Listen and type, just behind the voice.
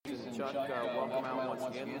Chuck, welcome out once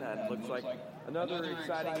again. And looks like another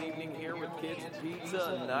exciting evening here with kids,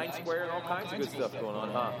 pizza, and 9 Square, and all kinds of good stuff going on,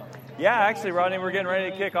 huh? Yeah, actually, Rodney, we're getting ready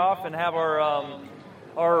to kick off and have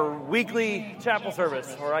our weekly chapel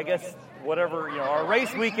service, or I guess whatever, our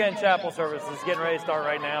race weekend chapel service is getting ready to start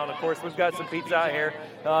right now. And, of course, we've got some pizza out here.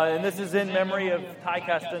 And this is in memory of Ty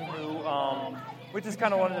Keston, who we just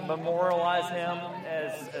kind of wanted to memorialize him,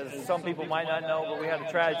 as some people might not know, but we had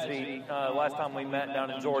a tragedy last time we met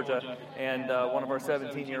down in Georgia, and one of our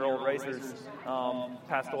 17-year-old racers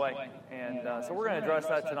passed away. And so we're going to address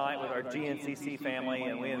that tonight with our GNCC family,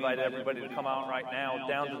 and we invited everybody to come out right now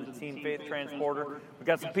down to the Team Faith Transporter. We've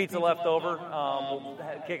got some pizza left over. We'll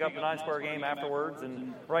kick up the 9 Square game afterwards,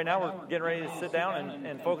 and right now we're getting ready to sit down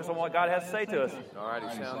and focus on what God has to say to us. All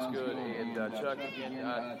righty, sounds good. And Chuck,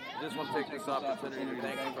 again, just want to take this opportunity to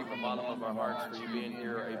thank you from the bottom of our hearts for you being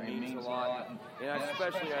here. It means a lot. And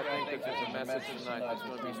especially, I think that there's a message tonight that's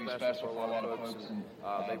going to be special for a lot of folks, and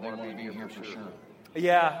they want to be here for sure.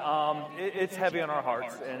 Yeah, it's heavy on our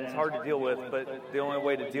hearts, and it's hard to deal with, but the only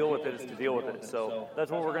way to deal with it is to deal with it. So that's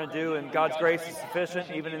what we're going to do, and God's grace is sufficient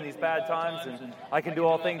even in these bad times, and I can do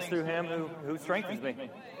all things through Him who strengthens me.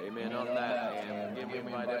 Amen on that. And again, we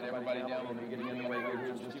invite everybody down. We'll be getting underway here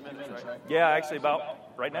in just a few minutes, right? Yeah, actually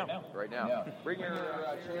about right now. Right now. Bring your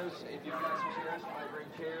chairs. If you've got some chairs, you might bring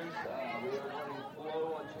chairs. We are running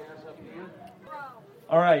flow on chairs up here.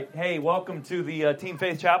 All right. Hey, welcome to the Team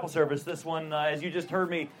Faith Chapel service. This one, as you just heard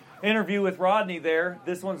me interview with Rodney there,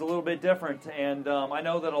 this one's a little bit different. And I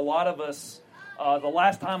know that a lot of us, the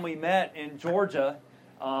last time we met in Georgia,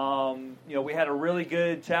 we had a really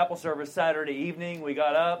good chapel service Saturday evening. We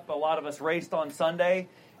got up. A lot of us raced on Sunday,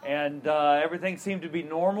 and everything seemed to be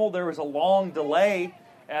normal. There was a long delay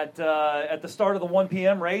at the start of the 1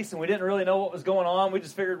 p.m. race, and we didn't really know what was going on. We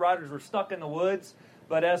just figured riders were stuck in the woods.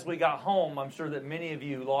 But as we got home, I'm sure that many of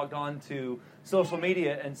you logged on to social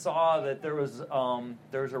media and saw that there was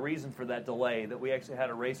a reason for that delay, that we actually had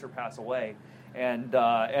a racer pass away. And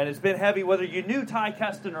it's been heavy, whether you knew Ty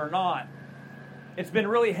Keston or not. It's been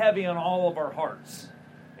really heavy on all of our hearts.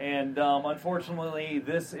 And unfortunately,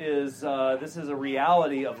 this is a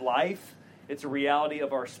reality of life. It's a reality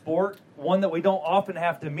of our sport, one that we don't often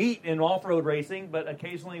have to meet in off-road racing, but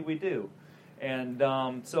occasionally we do. And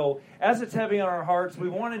so as it's heavy on our hearts, we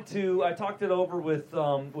wanted to, I talked it over with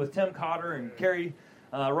Tim Cotter and Kerry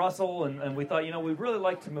Russell, and we thought, we'd really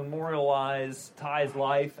like to memorialize Ty's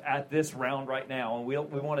life at this round right now, and we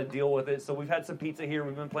want to deal with it. So we've had some pizza here,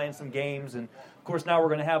 we've been playing some games, and of course now we're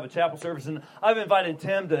going to have a chapel service, and I've invited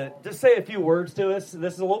Tim to just say a few words to us.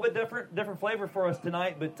 This is a little bit different flavor for us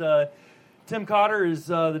tonight, but Tim Cotter is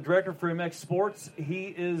the director for MX Sports. He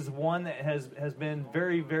is one that has been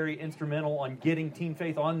very, very instrumental on getting Team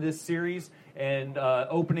Faith on this series and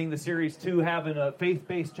opening the series to having a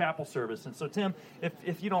faith-based chapel service. And so, Tim,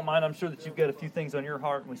 if you don't mind, I'm sure that you've got a few things on your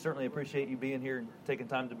heart, and we certainly appreciate you being here and taking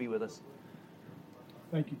time to be with us.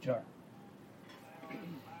 Thank you, Chuck.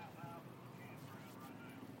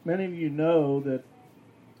 Many of you know that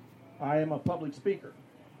I am a public speaker.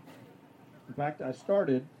 In fact, I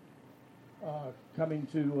started coming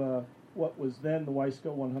to what was then the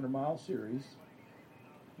Wiseco 100-mile series,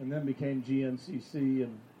 and then became GNCC,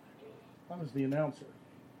 and I was the announcer.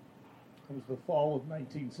 It was the fall of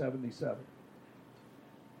 1977.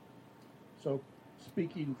 So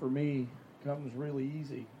speaking for me comes really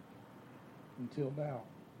easy until now.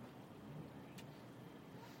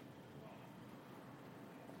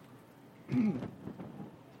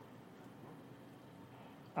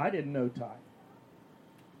 I didn't know Ty.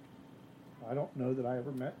 I don't know that I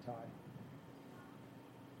ever met Ty.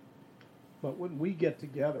 But when we get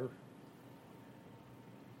together,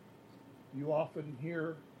 you often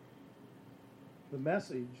hear the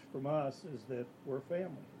message from us is that we're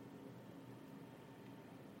family.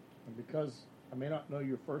 And because I may not know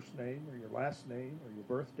your first name or your last name or your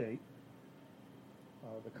birth date,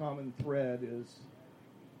 the common thread is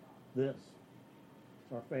this.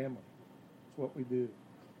 It's our family. It's what we do.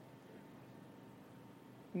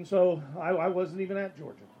 And so I wasn't even at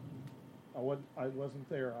Georgia. I wasn't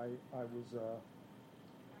there. I was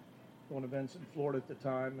doing events in Florida at the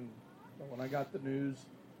time, and when I got the news,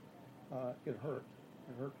 it hurt.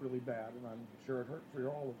 It hurt really bad, and I'm sure it hurt for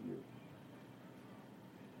all of you.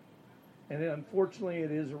 And unfortunately,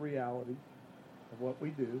 it is a reality of what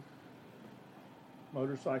we do.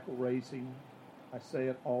 Motorcycle racing, I say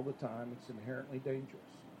it all the time, it's inherently dangerous.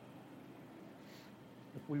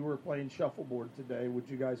 If we were playing shuffleboard today, would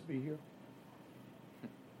you guys be here?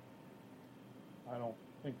 I don't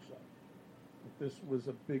think so. If this was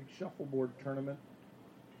a big shuffleboard tournament,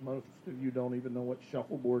 most of you don't even know what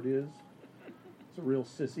shuffleboard is. it's a real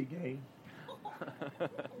sissy game,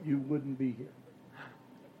 you wouldn't be here.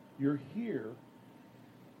 You're here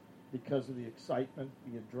because of the excitement,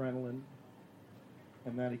 the adrenaline,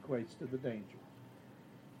 and that equates to the danger.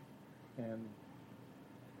 And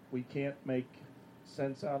we can't make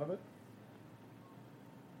sense out of it.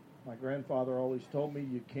 My grandfather always told me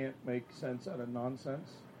you can't make sense out of nonsense.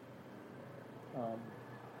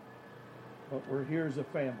 But we're here as a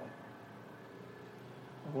family.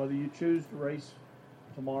 And whether you choose to race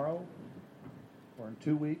tomorrow or in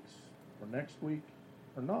 2 weeks or next week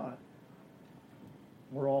or not,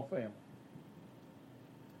 we're all family.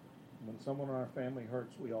 When someone in our family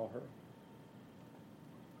hurts, we all hurt.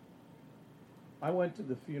 I went to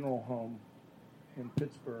the funeral home in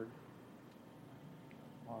Pittsburgh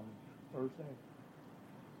on Thursday.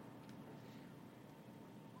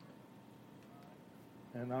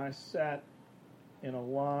 And I sat in a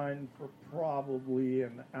line for probably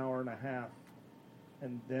an hour and a half,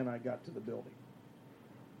 and then I got to the building.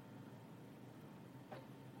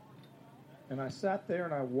 And I sat there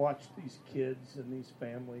and I watched these kids and these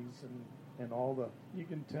families and all the, you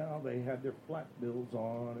can tell they had their flat bills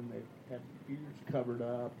on and they had their ears covered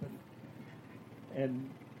up and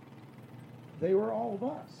they were all of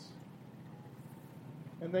us.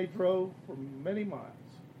 And they drove for many miles.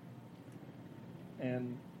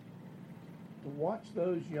 And to watch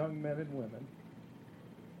those young men and women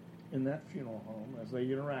in that funeral home as they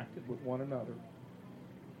interacted with one another,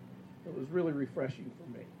 it was really refreshing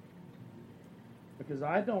for me. Because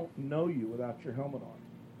I don't know you without your helmet on.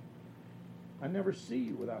 I never see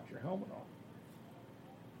you without your helmet on.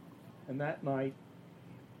 And that night,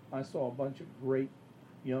 I saw a bunch of great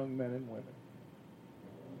young men and women.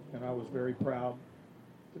 And I was very proud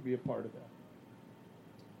to be a part of that.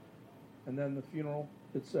 And then the funeral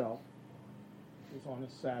itself was on a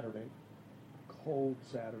Saturday, cold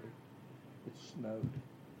Saturday. It snowed.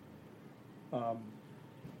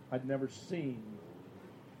 I'd never seen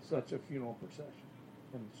such a funeral procession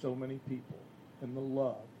and so many people and the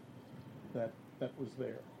love that was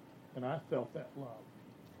there. And I felt that love.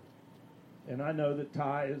 And I know that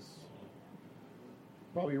Ty has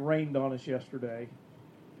probably rained on us yesterday,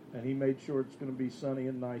 and he made sure it's going to be sunny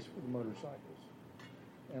and nice for the motorcycles.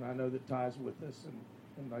 And I know that Ty's with us,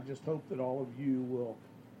 and I just hope that all of you will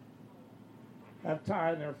have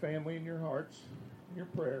Ty and their family in your hearts, in your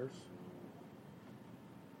prayers.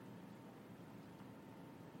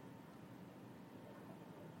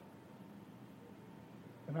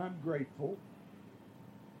 And I'm grateful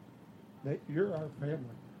that you're our family.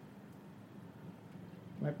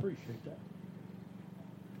 I appreciate that.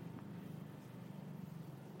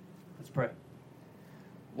 Let's pray.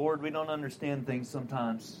 Lord, we don't understand things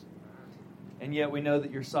sometimes, and yet we know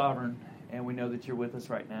that you're sovereign, and we know that you're with us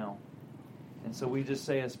right now. And so we just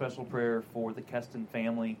say a special prayer for the Keston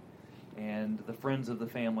family and the friends of the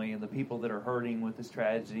family and the people that are hurting with this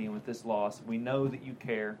tragedy and with this loss. We know that you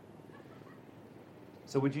care.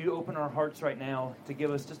 So would you open our hearts right now to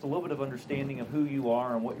give us just a little bit of understanding of who you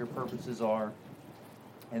are and what your purposes are.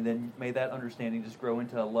 And then may that understanding just grow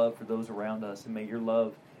into a love for those around us. And may your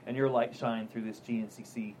love and your light shine through this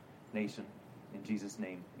GNCC nation. In Jesus'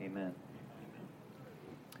 name, amen.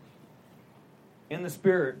 In the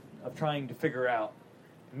spirit of trying to figure out,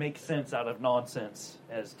 make sense out of nonsense,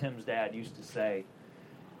 as Tim's dad used to say.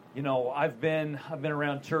 You know, I've been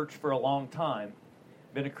around church for a long time.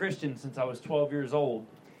 Been a Christian since I was 12 years old.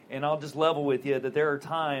 And I'll just level with you that there are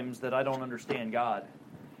times that I don't understand God.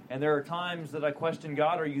 And there are times that I question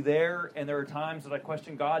God, are you there? And there are times that I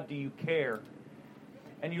question God, do you care?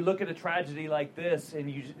 And you look at a tragedy like this,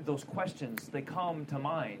 and those questions, they come to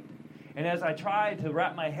mind. And as I try to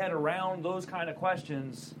wrap my head around those kind of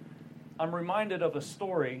questions, I'm reminded of a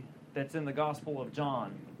story that's in the Gospel of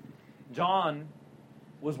John. John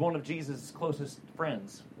was one of Jesus' closest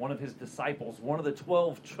friends, one of his disciples, one of the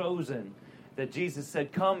 12 chosen that Jesus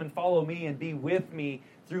said, come and follow me and be with me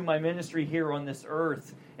through my ministry here on this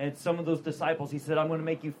earth. And some of those disciples, he said, I'm going to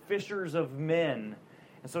make you fishers of men.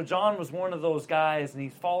 And so John was one of those guys, and he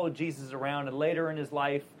followed Jesus around. And later in his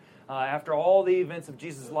life, after all the events of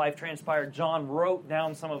Jesus' life transpired, John wrote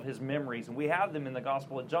down some of his memories. And we have them in the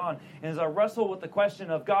Gospel of John. And as I wrestle with the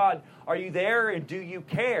question of God, are you there and do you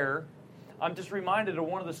care? I'm just reminded of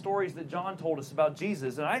one of the stories that John told us about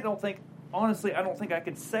Jesus. And I don't think I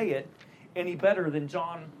could say it any better than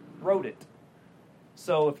John wrote it.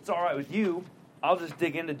 So if it's all right with you, I'll just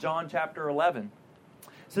dig into John chapter 11. It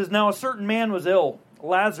says, now a certain man was ill,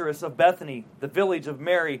 Lazarus of Bethany, the village of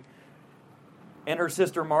Mary and her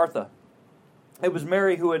sister Martha. It was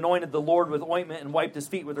Mary who anointed the Lord with ointment and wiped his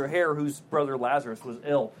feet with her hair, whose brother Lazarus was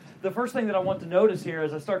ill. The first thing that I want to notice here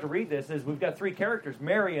as I start to read this is we've got three characters,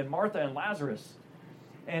 Mary and Martha and Lazarus.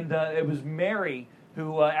 And it was Mary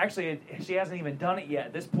who actually, she hasn't even done it yet.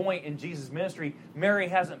 At this point in Jesus' ministry, Mary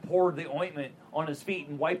hasn't poured the ointment on his feet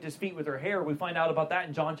and wiped his feet with her hair. We find out about that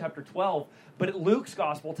in John chapter 12. But Luke's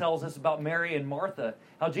gospel tells us about Mary and Martha,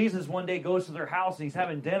 how Jesus one day goes to their house and he's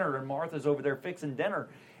having dinner, and Martha's over there fixing dinner.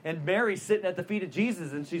 And Mary's sitting at the feet of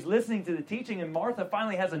Jesus, and she's listening to the teaching, and Martha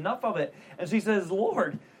finally has enough of it. And she says,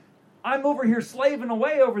 Lord, I'm over here slaving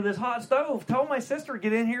away over this hot stove. Tell my sister to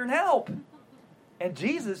get in here and help. And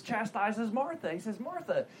Jesus chastises Martha. He says,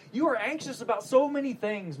 Martha, you are anxious about so many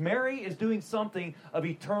things. Mary is doing something of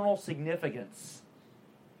eternal significance.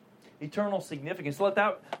 Eternal significance. Let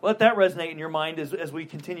that resonate in your mind as we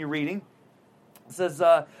continue reading. It says,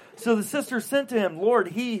 so the sister sent to him, Lord,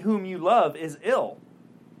 he whom you love is ill.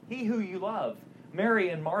 He who you love. Mary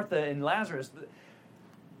and Martha and Lazarus.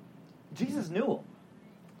 Jesus knew them.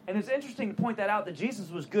 And it's interesting to point that out, that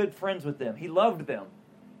Jesus was good friends with them. He loved them.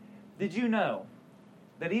 Did you know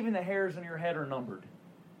that even the hairs on your head are numbered?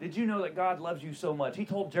 Did you know that God loves you so much? He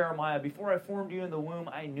told Jeremiah, before I formed you in the womb,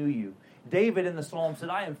 I knew you. David in the Psalm said,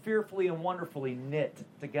 I am fearfully and wonderfully knit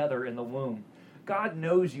together in the womb. God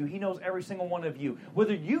knows you. He knows every single one of you.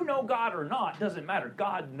 Whether you know God or not, doesn't matter.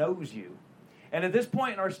 God knows you. And at this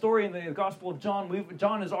point in our story in the Gospel of John,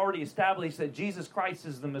 John has already established that Jesus Christ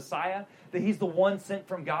is the Messiah, that he's the one sent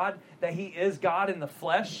from God, that he is God in the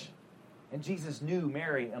flesh. And Jesus knew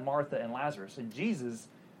Mary and Martha and Lazarus. And Jesus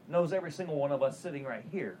knows every single one of us sitting right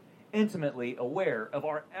here, intimately aware of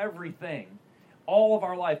our everything, all of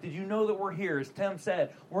our life. Did you know that we're here? As Tim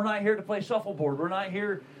said, we're not here to play shuffleboard. We're not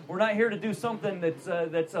here to do something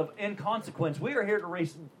that's of inconsequence. We are here to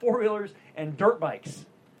race four-wheelers and dirt bikes.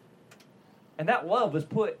 And that love was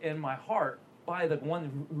put in my heart by the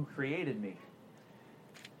one who created me.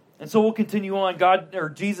 And so we'll continue on.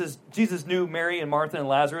 Jesus knew Mary and Martha and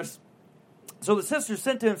Lazarus. So the sisters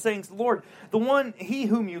sent to him, saying, Lord, he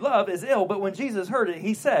whom you love is ill. But when Jesus heard it,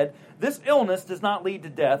 he said, this illness does not lead to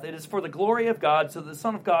death. It is for the glory of God, so the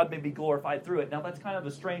Son of God may be glorified through it. Now that's kind of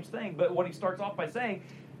a strange thing, but what he starts off by saying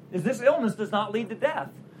is this illness does not lead to death.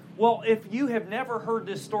 Well, if you have never heard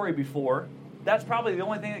this story before, that's probably the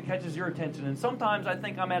only thing that catches your attention. And sometimes I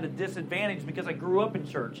think I'm at a disadvantage because I grew up in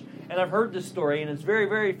church and I've heard this story and it's very,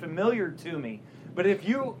 very familiar to me. But if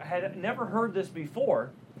you had never heard this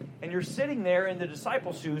before and you're sitting there in the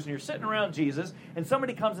disciples' shoes and you're sitting around Jesus and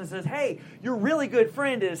somebody comes and says, hey, your really good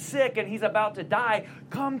friend is sick and he's about to die,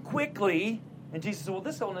 come quickly. And Jesus said, well,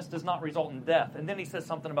 this illness does not result in death. And then he says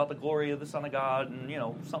something about the glory of the Son of God and,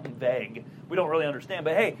 something vague. We don't really understand.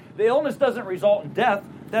 But hey, the illness doesn't result in death.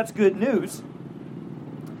 That's good news.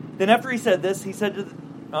 Then after he said this, he said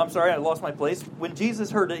I lost my place. When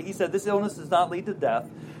Jesus heard it, he said, this illness does not lead to death.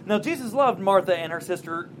 Now, Jesus loved Martha and her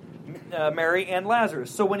sister Mary and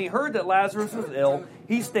Lazarus. So when he heard that Lazarus was ill,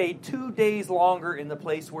 he stayed 2 days longer in the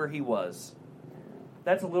place where he was.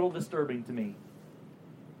 That's a little disturbing to me.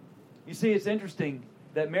 You see, it's interesting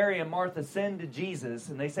that Mary and Martha send to Jesus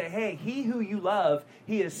and they say, hey, he who you love,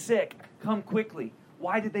 he is sick. Come quickly.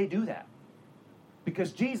 Why did they do that?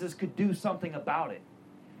 Because Jesus could do something about it.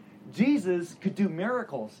 Jesus could do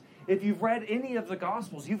miracles. If you've read any of the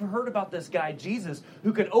Gospels, you've heard about this guy, Jesus,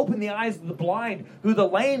 who could open the eyes of the blind, who the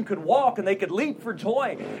lame could walk and they could leap for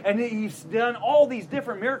joy. And he's done all these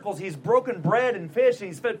different miracles. He's broken bread and fish, and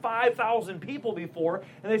he's fed 5,000 people before.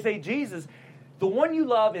 And they say, Jesus, the one you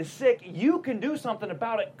love is sick. You can do something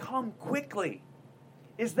about it. Come quickly.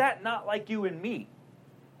 Is that not like you and me?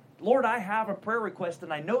 Lord, I have a prayer request,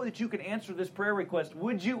 and I know that you can answer this prayer request.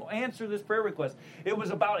 Would you answer this prayer request? It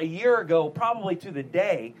was about a year ago, probably to the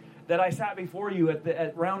day, that I sat before you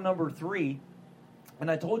at round number 3,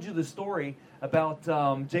 and I told you the story about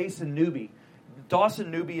Jason Newby.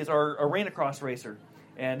 Dawson Newby is our arena cross racer,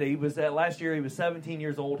 and he was last year. He was 17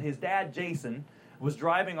 years old. His dad, Jason, was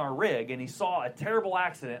driving our rig, and he saw a terrible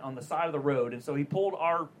accident on the side of the road, and so he pulled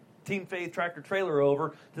our Team Faith tractor trailer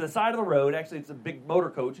over to the side of the road. Actually, it's a big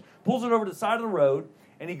motor coach. Pulls it over to the side of the road,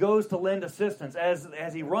 and he goes to lend assistance.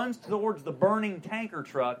 As he runs towards the burning tanker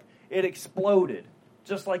truck, it exploded,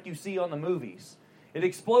 just like you see on the movies. It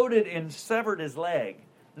exploded and severed his leg,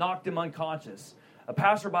 knocked him unconscious. A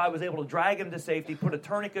passerby was able to drag him to safety, put a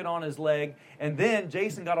tourniquet on his leg, and then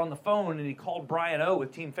Jason got on the phone and he called Brian O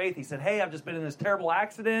with Team Faith. He said, hey, I've just been in this terrible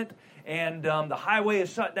accident, and the highway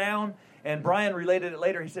is shut down. And Brian related it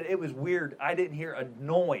later. He said, it was weird. I didn't hear a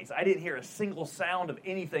noise. I didn't hear a single sound of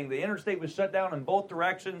anything. The interstate was shut down in both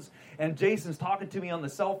directions. And Jason's talking to me on the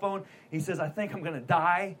cell phone. He says, I think I'm going to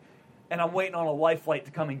die, and I'm waiting on a life flight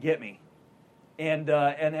to come and get me. And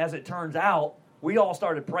as it turns out, we all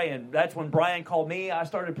started praying. That's when Brian called me. I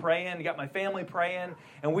started praying, got my family praying,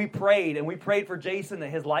 and we prayed for Jason that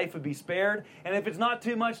his life would be spared. And if it's not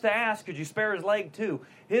too much to ask, could you spare his leg too?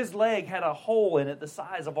 His leg had a hole in it the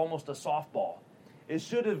size of almost a softball. He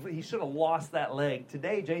should have lost that leg.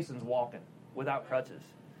 Today, Jason's walking without crutches.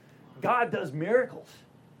 God does miracles.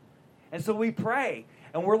 And so we pray,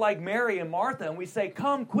 and we're like Mary and Martha, and we say,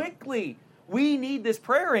 come quickly. We need this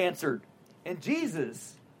prayer answered. And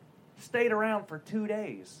Jesus stayed around for 2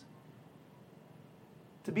 days.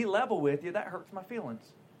 To be level with you, that hurts my feelings.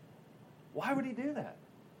 Why would he do that?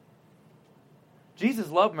 Jesus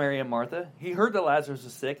loved Mary and Martha. He heard that Lazarus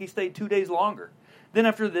was sick. He stayed 2 days longer. Then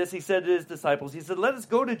after this, he said to his disciples, he said, let us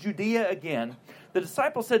go to Judea again. The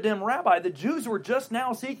disciples said to him, Rabbi, the Jews were just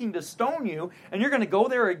now seeking to stone you, and you're going to go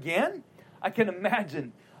there again? I can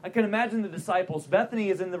imagine the disciples. Bethany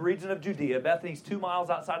is in the region of Judea. Bethany's 2 miles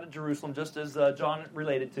outside of Jerusalem, just as John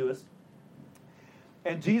related to us.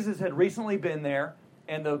 And Jesus had recently been there,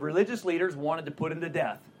 and the religious leaders wanted to put him to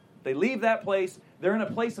death. They leave that place. They're in a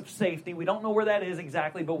place of safety. We don't know where that is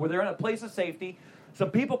exactly, but they're in a place of safety. Some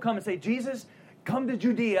people come and say, Jesus, come to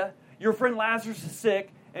Judea. Your friend Lazarus is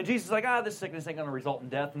sick. And Jesus is like, this sickness ain't going to result in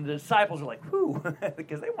death. And the disciples are like, whew,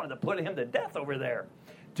 because they wanted to put him to death over there.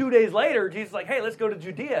 2 days later, Jesus is like, hey, let's go to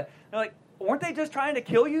Judea. They're like, weren't they just trying to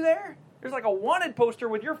kill you there? There's like a wanted poster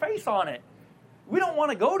with your face on it. We don't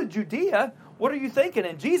want to go to Judea. What are you thinking?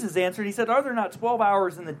 And Jesus answered, he said, are there not 12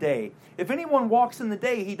 hours in the day? If anyone walks in the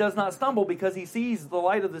day, he does not stumble because he sees the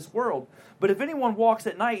light of this world. But if anyone walks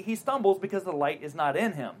at night, he stumbles because the light is not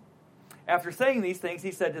in him. After saying these things,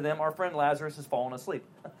 he said to them, our friend Lazarus has fallen asleep.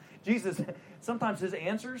 Jesus, sometimes his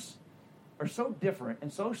answers are so different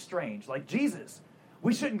and so strange. Like, Jesus,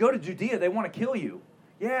 we shouldn't go to Judea. They want to kill you.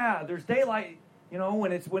 Yeah, there's daylight. You know,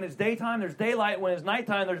 when it's daytime, there's daylight. When it's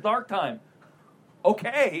nighttime, there's dark time.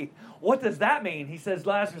 Okay, what does that mean? He says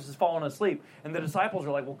Lazarus has fallen asleep. And the disciples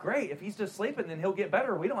are like, well, great. If he's just sleeping, then he'll get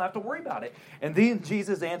better. We don't have to worry about it. And then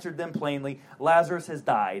Jesus answered them plainly, Lazarus has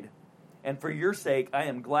died. And for your sake, I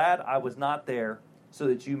am glad I was not there so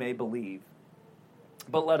that you may believe.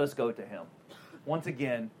 But let us go to him. Once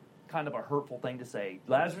again, kind of a hurtful thing to say.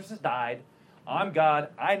 Lazarus has died. I'm God.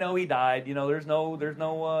 I know he died. You know, there's no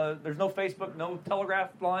Facebook, no telegraph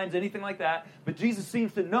lines, anything like that. But Jesus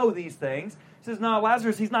seems to know these things. He says, no,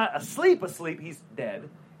 Lazarus, he's not asleep. He's dead.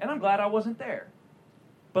 And I'm glad I wasn't there.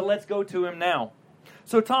 But let's go to him now.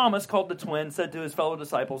 So Thomas, called the twin, said to his fellow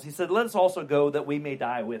disciples, he said, let us also go that we may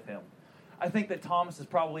die with him. I think that Thomas is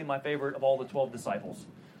probably my favorite of all the 12 disciples.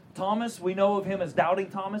 Thomas, we know of him as Doubting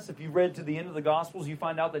Thomas. If you read to the end of the Gospels, you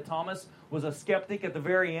find out that Thomas was a skeptic at the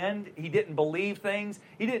very end. He didn't believe things.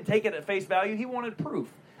 He didn't take it at face value. He wanted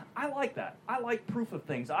proof. I like that. I like proof of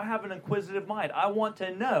things. I have an inquisitive mind. I want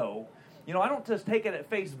to know. You know, I don't just take it at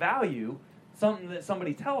face value, something that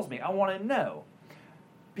somebody tells me. I want to know.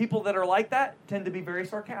 People that are like that tend to be very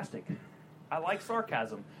sarcastic. I like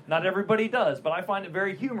sarcasm. Not everybody does, but I find it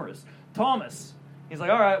very humorous. Thomas, he's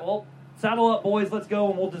like, all right, well, saddle up, boys, let's go,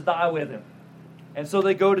 and we'll just die with him. And so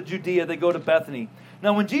they go to Judea, they go to Bethany.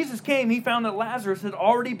 Now, when Jesus came, he found that Lazarus had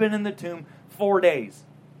already been in the tomb 4 days.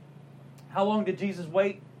 How long did Jesus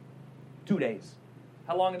wait? 2 days.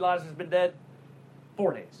 How long had Lazarus been dead?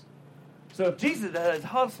 4 days. So if Jesus had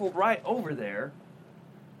hustled right over there,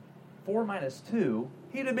 4 minus 2,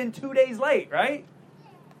 he'd have been 2 days late, right?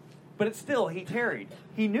 But it's still, he tarried.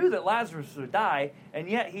 He knew that Lazarus would die, and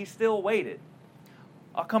yet he still waited.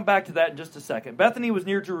 I'll come back to that in just a second. Bethany was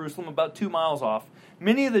near Jerusalem, about 2 miles off.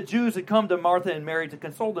 Many of the Jews had come to Martha and Mary to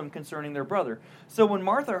console them concerning their brother. So when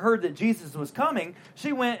Martha heard that Jesus was coming,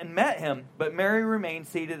 she went and met him, but Mary remained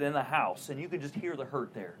seated in the house. And you can just hear the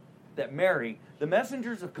hurt there. That Mary, the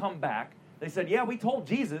messengers have come back. They said, yeah, we told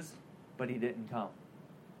Jesus, but he didn't come.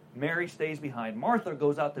 Mary stays behind. Martha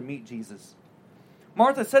goes out to meet Jesus.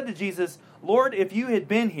 Martha said to Jesus, Lord, if you had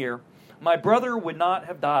been here, my brother would not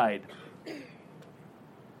have died.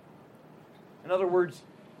 In other words,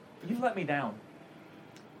 you've let me down.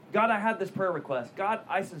 God, I had this prayer request. God,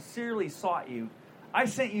 I sincerely sought you. I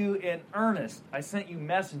sent you in earnest. I sent you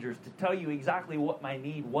messengers to tell you exactly what my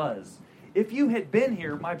need was. If you had been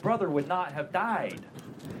here, my brother would not have died.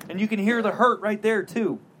 And you can hear the hurt right there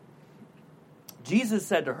too. Jesus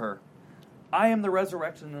said to her, I am the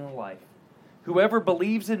resurrection and the life. Whoever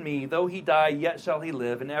believes in me, though he die, yet shall he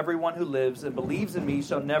live. And everyone who lives and believes in me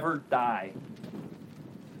shall never die.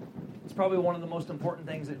 It's probably one of the most important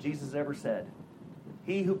things that Jesus ever said.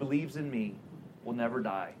 He who believes in me will never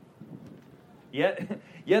die. Yet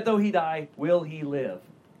though he die, will he live?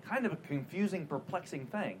 Kind of a confusing, perplexing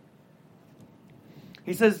thing.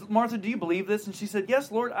 He says, Martha, do you believe this? And she said,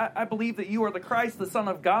 yes, Lord, I believe that you are the Christ, the Son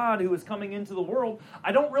of God, who is coming into the world.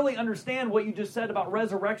 I don't really understand what you just said about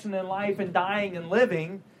resurrection and life and dying and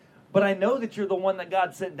living, but I know that you're the one that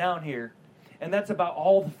God sent down here. And that's about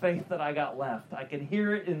all the faith that I got left. I can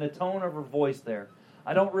hear it in the tone of her voice there.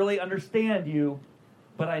 I don't really understand you,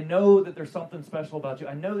 but I know that there's something special about you.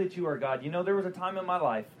 I know that you are God. You know, there was a time in my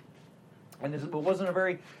life, and it wasn't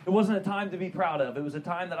a time to be proud of. It was a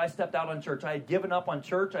time that I stepped out on church. I had given up on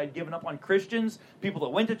church. I had given up on Christians, people that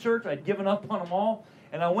went to church. I had given up on them all.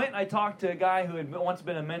 And I went and I talked to a guy who had once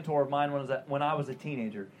been a mentor of mine when I was a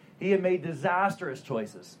teenager. He had made disastrous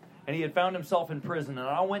choices, and he had found himself in prison. And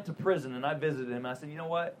I went to prison, and I visited him. I said, you know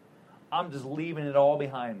what? I'm just leaving it all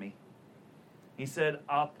behind me. He said,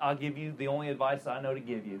 I'll give you the only advice I know to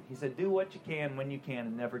give you. He said, do what you can when you can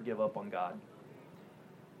and never give up on God.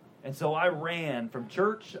 And so I ran from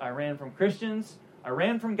church, I ran from Christians, I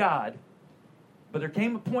ran from God. But there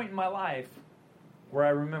came a point in my life where I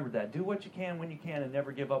remembered that. Do what you can when you can and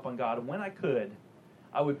never give up on God. And when I could,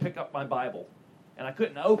 I would pick up my Bible. And I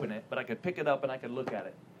couldn't open it, but I could pick it up and I could look at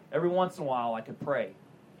it. Every once in a while, I could pray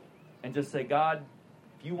and just say, God,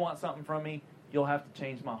 if you want something from me, you'll have to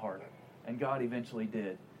change my heart. And God eventually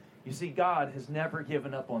did. You see, God has never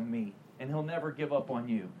given up on me, and He'll never give up on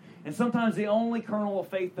you. And sometimes the only kernel of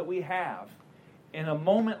faith that we have in a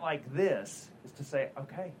moment like this is to say,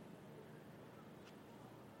 okay,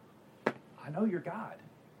 I know you're God,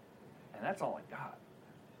 and that's all I got.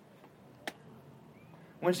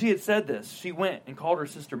 When she had said this, she went and called her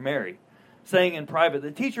sister Mary, saying in private,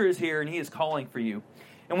 the teacher is here, and he is calling for you.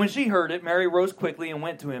 And when she heard it, Mary rose quickly and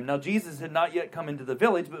went to him. Now Jesus had not yet come into the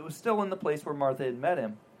village, but was still in the place where Martha had met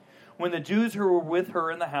him. When the Jews who were with her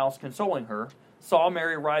in the house, consoling her, saw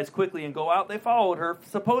Mary rise quickly and go out, they followed her,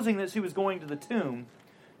 supposing that she was going to the tomb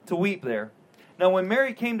to weep there. Now when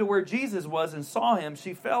Mary came to where Jesus was and saw him,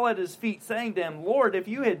 she fell at his feet, saying to him, Lord, if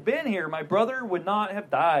you had been here, my brother would not have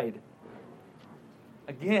died.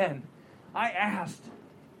 Again, I asked,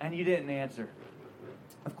 and you didn't answer.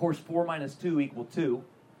 Of course, 4 minus 2 equals 2.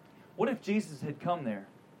 What if Jesus had come there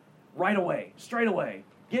right away, straight away,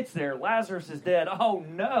 gets there, Lazarus is dead. Oh,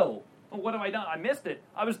 no. What have I done? I missed it.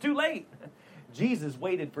 I was too late. Jesus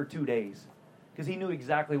waited for 2 days because he knew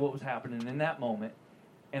exactly what was happening in that moment,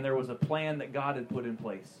 and there was a plan that God had put in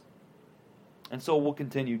place. And so we'll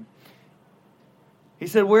continue. He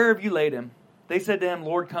said, where have you laid him? They said to him,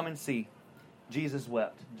 Lord, come and see. Jesus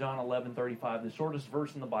wept. John 11:35, the shortest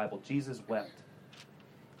verse in the Bible. Jesus wept.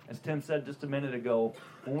 As Tim said just a minute ago,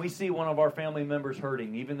 when we see one of our family members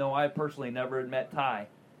hurting, even though I personally never had met Ty,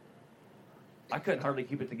 I couldn't hardly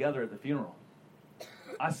keep it together at the funeral.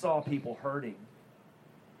 I saw people hurting.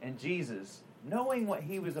 And Jesus, knowing what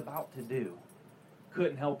he was about to do,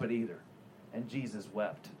 couldn't help it either. And Jesus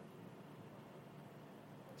wept.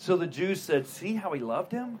 So the Jews said, see how he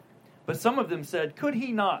loved him? But some of them said, could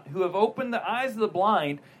he not, who have opened the eyes of the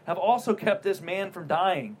blind, have also kept this man from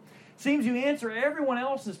dying? Seems you answer everyone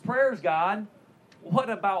else's prayers, God. What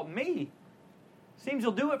about me? Seems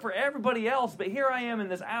you'll do it for everybody else, but here I am in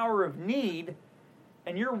this hour of need,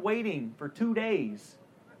 and you're waiting for 2 days.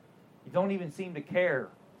 You don't even seem to care.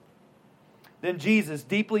 Then Jesus,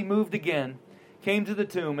 deeply moved again, came to the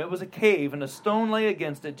tomb. It was a cave, and a stone lay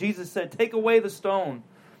against it. Jesus said, take away the stone.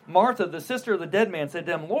 Martha, the sister of the dead man, said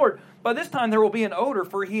to him, Lord, by this time there will be an odor,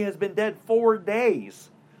 for he has been dead 4 days.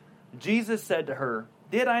 Jesus said to her,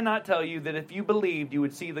 did I not tell you that if you believed, you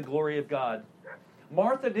would see the glory of God?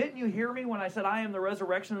 Martha, didn't you hear me when I said, I am the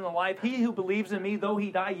resurrection and the life? He who believes in me, though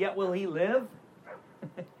he die, yet will he live?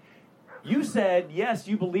 You said, yes,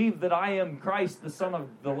 you believe that I am Christ, the Son of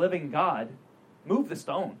the living God. Move the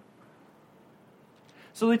stone.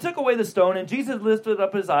 So they took away the stone, and Jesus lifted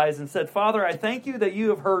up his eyes and said, Father, I thank you that you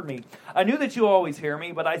have heard me. I knew that you always hear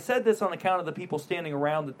me, but I said this on account of the people standing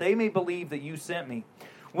around, that they may believe that you sent me.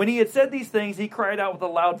 When he had said these things, he cried out with a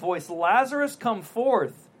loud voice, Lazarus, come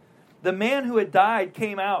forth. The man who had died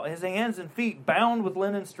came out, his hands and feet bound with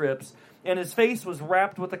linen strips, and his face was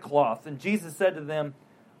wrapped with a cloth. And Jesus said to them,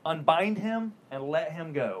 unbind him and let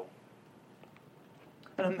him go.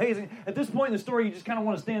 And amazing. At this point in the story, you just kind of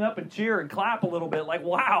want to stand up and cheer and clap a little bit, like,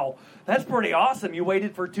 wow, that's pretty awesome. You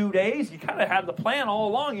waited for 2 days. You kind of had the plan all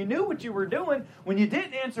along. You knew what you were doing. When you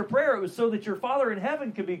didn't answer prayer, it was so that your Father in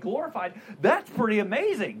heaven could be glorified. That's pretty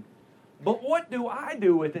amazing. But what do I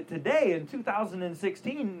do with it today in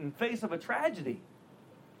 2016 in face of a tragedy?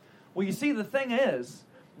 Well, you see, the thing is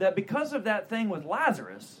that because of that thing with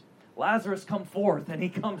Lazarus come forth, and he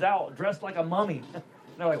comes out dressed like a mummy. And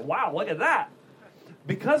they're like, wow, look at that.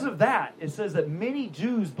 Because of that, it says that many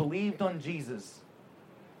Jews believed on Jesus.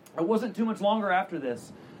 It wasn't too much longer after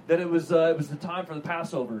this that it was the time for the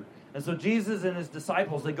Passover. And so Jesus and his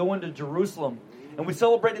disciples, they go into Jerusalem. And we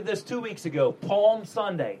celebrated this 2 weeks ago, Palm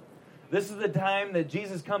Sunday. This is the time that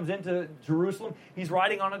Jesus comes into Jerusalem. He's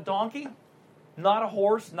riding on a donkey, not a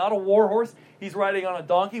horse, not a war horse. He's riding on a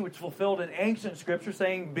donkey, which fulfilled an ancient scripture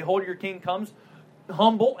saying, behold, your king comes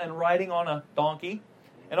humble and riding on a donkey.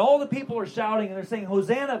 And all the people are shouting and they're saying,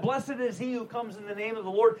 Hosanna, blessed is he who comes in the name of the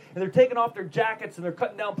Lord. And they're taking off their jackets and they're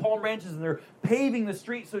cutting down palm branches and they're paving the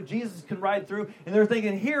street so Jesus can ride through. And they're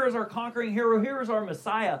thinking, here is our conquering hero, here is our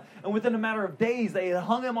Messiah. And within a matter of days, they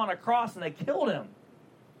hung him on a cross and they killed him.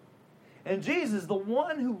 And Jesus, the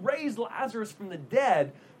one who raised Lazarus from the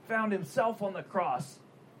dead, found himself on the cross.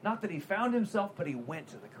 Not that he found himself, but he went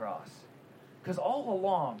to the cross. Because all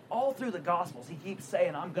along, all through the Gospels, he keeps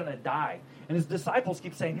saying, I'm going to die. And his disciples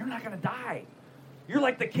keep saying, you're not going to die. You're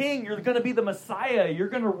like the king. You're going to be the Messiah. You're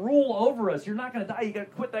going to rule over us. You're not going to die. You got to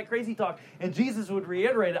quit that crazy talk. And Jesus would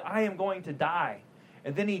reiterate, I am going to die.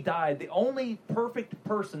 And then he died. The only perfect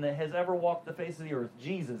person that has ever walked the face of the earth,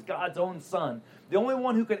 Jesus, God's own son, the only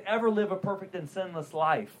one who could ever live a perfect and sinless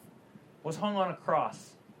life, was hung on a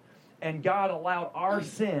cross. And God allowed our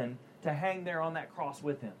sin to hang there on that cross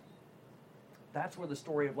with him. That's where the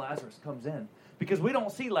story of Lazarus comes in. Because we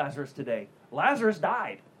don't see Lazarus today. Lazarus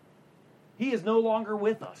died. He is no longer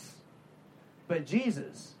with us. But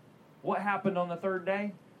Jesus, what happened on the third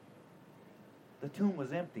day? The tomb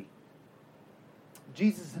was empty.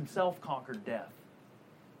 Jesus himself conquered death.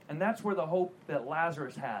 And that's where the hope that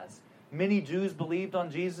Lazarus has. Many Jews believed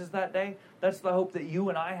on Jesus that day. That's the hope that you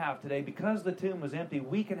and I have today. Because the tomb was empty,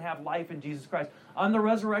 we can have life in Jesus Christ. I'm the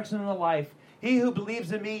resurrection and the life. He who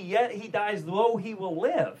believes in me, yet he dies, though he will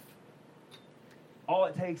live. All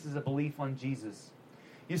it takes is a belief on Jesus.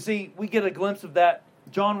 You see, we get a glimpse of that.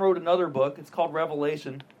 John wrote another book. It's called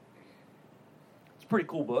Revelation. It's a pretty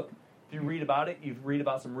cool book. If you read about it, you read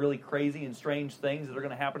about some really crazy and strange things that are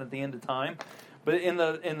going to happen at the end of time. But in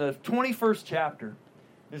the 21st chapter,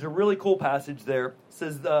 there's a really cool passage there. It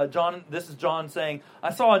says, this is John saying,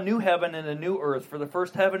 I saw a new heaven and a new earth, for the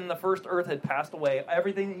first heaven and the first earth had passed away.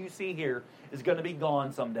 Everything that you see here is going to be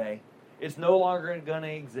gone someday. It's no longer going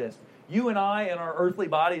to exist. You and I and our earthly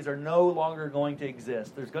bodies are no longer going to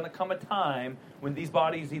exist. There's going to come a time when these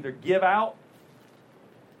bodies either give out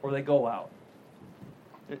or they go out.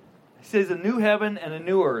 It says a new heaven and a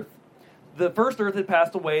new earth. The first earth had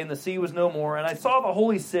passed away, and the sea was no more. And I saw the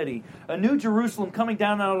holy city, a new Jerusalem, coming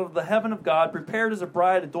down out of the heaven of God, prepared as a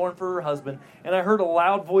bride adorned for her husband. And I heard a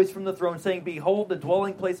loud voice from the throne saying, behold, the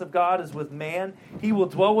dwelling place of God is with man. He will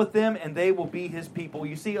dwell with them, and they will be his people.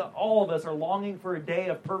 You see, all of us are longing for a day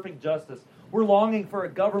of perfect justice. We're longing for a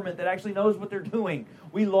government that actually knows what they're doing.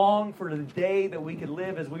 We long for the day that we could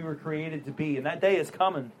live as we were created to be. And that day is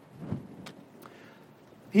coming.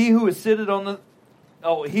 He who is seated on the...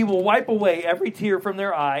 he will wipe away every tear from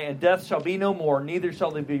their eye, and death shall be no more. Neither shall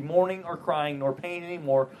there be mourning or crying nor pain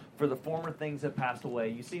anymore, for the former things have passed away.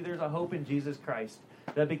 You see, there's a hope in Jesus Christ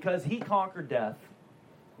that because he conquered death,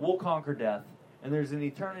 we'll conquer death, and there's an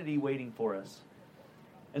eternity waiting for us.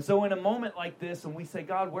 And so in a moment like this, when we say,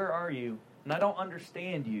 God, where are you? And I don't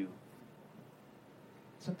understand you.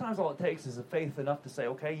 Sometimes all it takes is a faith enough to say,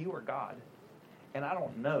 okay, you are God, and I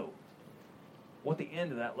don't know what the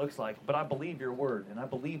end of that looks like, but I believe your word, and I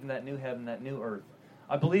believe in that new heaven, that new earth.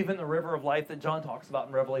 I believe in the river of life that John talks about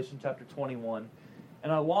in Revelation chapter 21,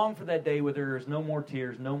 and I long for that day where there is no more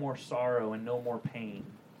tears, no more sorrow, and no more pain.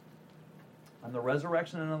 I'm the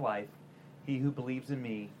resurrection and the life. He who believes in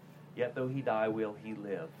me, yet though he die, will he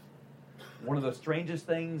live. One of the strangest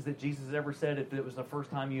things that Jesus ever said, if it was the first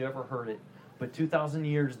time you ever heard it, but 2,000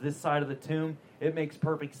 years this side of the tomb, it makes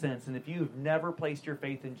perfect sense. And if you've never placed your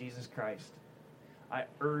faith in Jesus Christ, I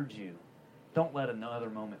urge you, don't let another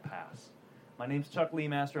moment pass. My name's Chuck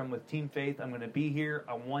Leemaster. I'm with Team Faith. I'm going to be here.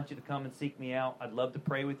 I want you to come and seek me out. I'd love to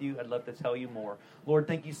pray with you. I'd love to tell you more. Lord,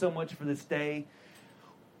 thank you so much for this day.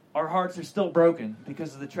 Our hearts are still broken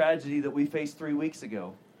because of the tragedy that we faced 3 weeks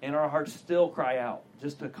ago. And our hearts still cry out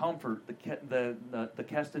just to comfort the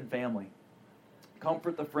Keston family.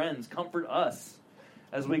 Comfort the friends. Comfort us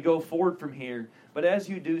as we go forward from here. But as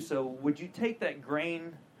you do so, would you take that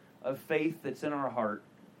grain of faith that's in our heart,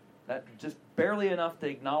 that just barely enough to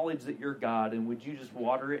acknowledge that you're God, and would you just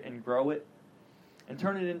water it and grow it and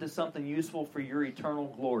turn it into something useful for your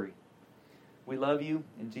eternal glory? We love you.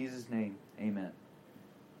 In Jesus' name, amen.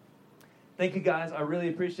 Thank you, guys. I really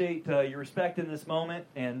appreciate your respect in this moment,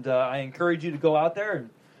 and I encourage you to go out there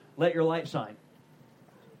and let your light shine.